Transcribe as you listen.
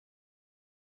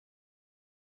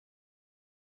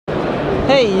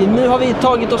Hej, nu har vi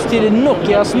tagit oss till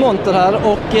Nokias monter här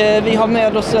och vi har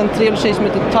med oss en trevlig tjej som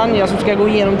heter Tanja som ska gå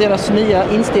igenom deras nya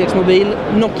instegsmobil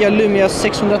Nokia Lumia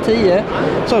 610.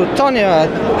 So Tanja,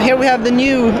 here we have the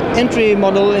new entry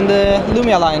model in the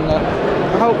Lumia line.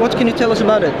 What can you tell us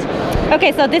about it?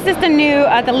 Okay, so this is the new,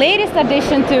 the latest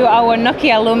addition to our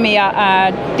Nokia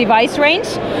Lumia device range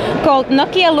called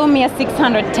Nokia Lumia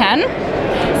 610.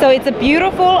 So it's a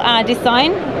beautiful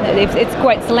design. It's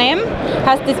quite slim.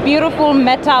 Has this beautiful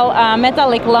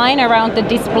metallic line around the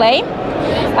display.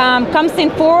 Comes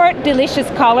in 4 delicious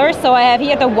colors. So I have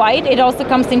here the white. It also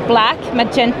comes in black,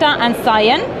 magenta, and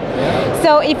cyan.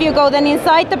 So if you go then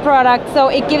inside the product, so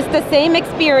it gives the same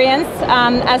experience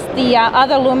as the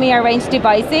other Lumia range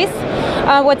devices.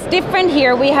 What's different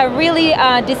here, we have really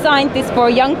designed this for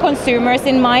young consumers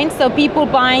in mind, so people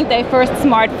buying their first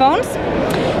smartphones.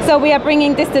 So we are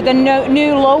bringing this to the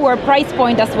new lower price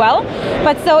point as well.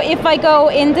 But so if I go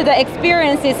into the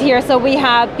experiences here, so we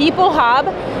have People Hub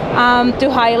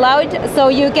to highlight. So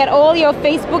you get all your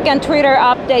Facebook and Twitter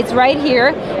updates right here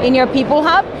in your People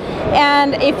Hub.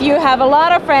 And if you have a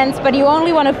lot of friends, but you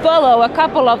only want to follow a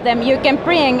couple of them, you can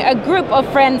bring a group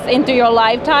of friends into your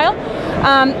live tile.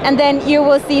 And then you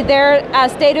will see their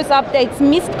status updates,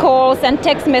 missed calls and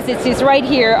text messages right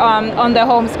here on the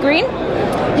home screen.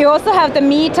 You also have the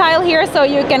Me tile here, so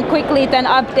you can quickly then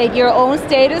update your own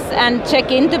status and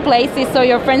check into places so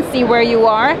your friends see where you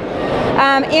are.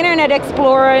 Internet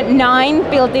Explorer 9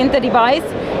 built into the device.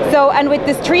 So, and with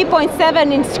this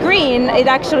 3.7-inch screen, it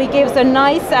actually gives a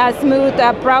nice, smooth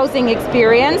browsing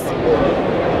experience.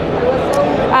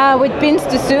 With pins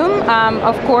to zoom,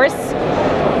 of course.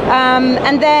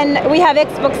 And then we have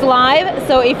Xbox Live,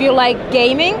 so if you like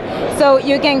gaming, so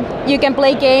you can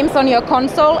play games on your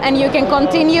console and you can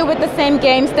continue with the same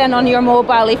games then on your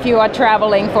mobile if you are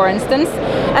traveling, for instance.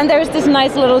 And there's this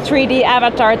nice little 3D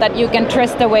avatar that you can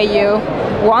dress the way you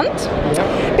want.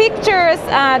 Pictures,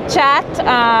 chat,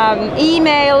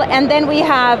 email, and then we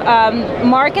have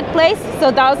Marketplace,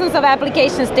 so thousands of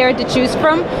applications there to choose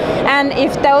from. And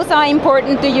if those are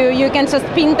important to you, you can just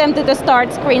pin them to the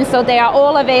start screen, so they are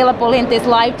all available in this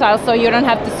live tile, so you don't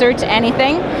have to search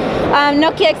anything.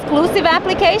 Nokia exclusive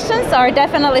applications are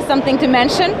definitely something to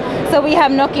mention. So we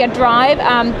have Nokia Drive,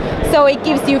 so it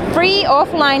gives you free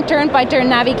offline turn-by-turn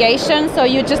navigation, so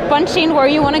you just punch in where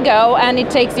you want to go and it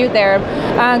takes you there,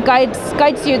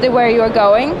 guides you to where you are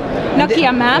going.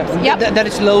 Nokia Maps, yeah. That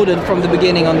is loaded from the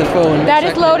beginning on the phone. That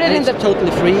is loaded in the...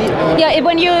 totally free? Yeah,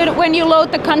 when you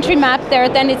load the country map there,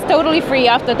 then it's totally free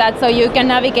after that, so you can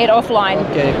navigate offline.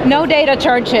 Okay. No data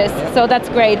charges, so that's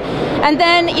great. And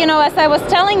then, you know, as I was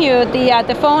telling you,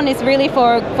 the phone is really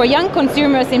for young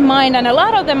consumers in mind, and a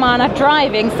lot of them are not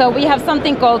driving, so we have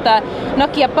something called the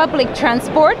Nokia Public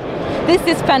Transport. This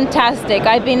is fantastic.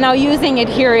 I've been now using it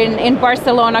here in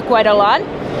Barcelona quite a lot.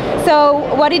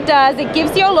 So what it does, it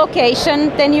gives you a location,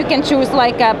 then you can choose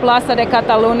like Plaza de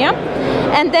Catalunya,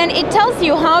 and then it tells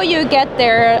you how you get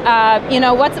there, you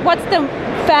know, what's the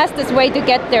fastest way to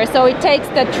get there. So it takes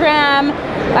the tram,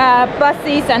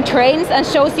 buses and trains and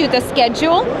shows you the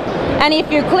schedule. And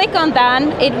if you click on that,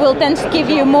 it will then give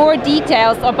you more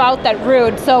details about that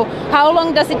route. So how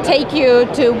long does it take you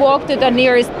to walk to the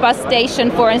nearest bus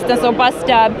station, for instance, or bus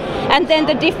stop, and then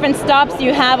the different stops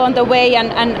you have on the way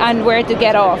and where to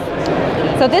get off.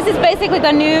 So this is basically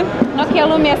the new Nokia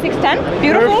Lumia 610.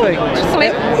 Beautiful,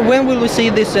 slim. When will we see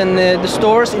this in the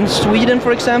stores in Sweden,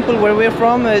 for example, where we're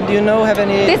from? Do you know, have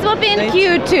any... This will be in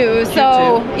Q2,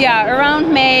 so yeah,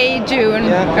 around May, June.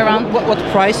 Yeah. Around. What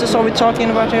prices are we talking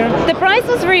about here? The price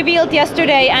was revealed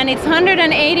yesterday and it's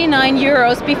 189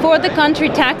 euros before the country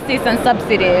taxes and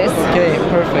subsidies. Okay,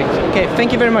 perfect. Okay,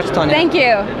 thank you very much, Tanya. Thank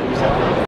you.